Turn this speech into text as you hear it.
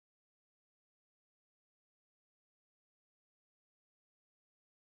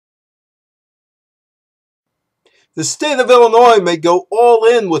The state of Illinois may go all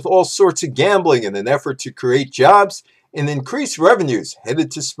in with all sorts of gambling in an effort to create jobs and increase revenues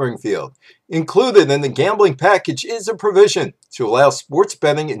headed to Springfield. Included in the gambling package is a provision to allow sports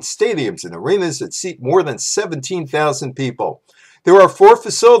betting in stadiums and arenas that seat more than 17,000 people. There are 4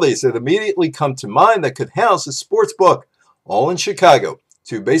 facilities that immediately come to mind that could house a sports book, all in Chicago: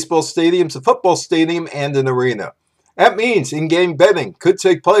 2 baseball stadiums, a football stadium, and an arena. That means in-game betting could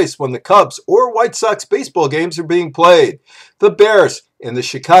take place when the Cubs or White Sox baseball games are being played. The Bears and the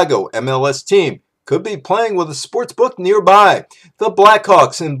Chicago MLS team could be playing with a sports book nearby. The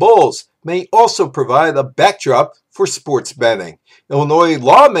Blackhawks and Bulls may also provide a backdrop for sports betting. Illinois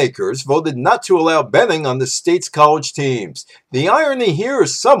lawmakers voted not to allow betting on the state's college teams. The irony here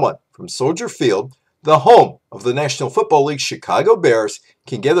is someone from Soldier Field, the home of the National Football League's Chicago Bears,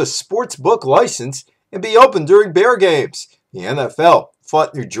 can get a sports book license and be open during Bear games. The NFL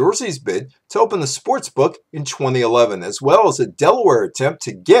fought New Jersey's bid to open the sports book in 2011, as well as a Delaware attempt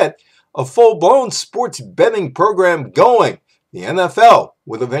to get a full-blown sports betting program going. The NFL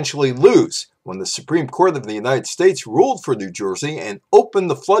would eventually lose when the Supreme Court of the United States ruled for New Jersey and opened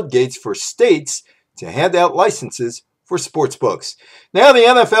the floodgates for states to hand out licenses for sports books. Now the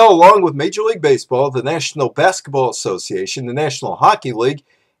NFL, along with Major League Baseball, the National Basketball Association, the National Hockey League,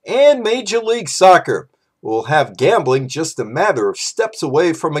 and Major League Soccer, will have gambling just a matter of steps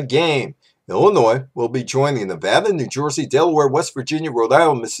away from a game. Illinois will be joining Nevada, New Jersey, Delaware, West Virginia, Rhode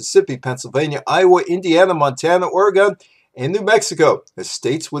Island, Mississippi, Pennsylvania, Iowa, Indiana, Montana, Oregon, and New Mexico as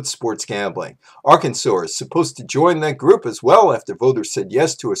states with sports gambling. Arkansas is supposed to join that group as well after voters said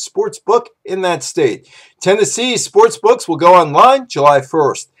yes to a sports book in that state. Tennessee's sports books will go online July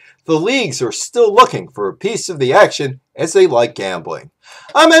 1st. The leagues are still looking for a piece of the action as they like gambling.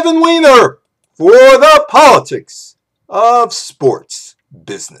 I'm Evan Weiner for the Politics of Sports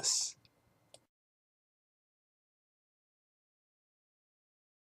Business.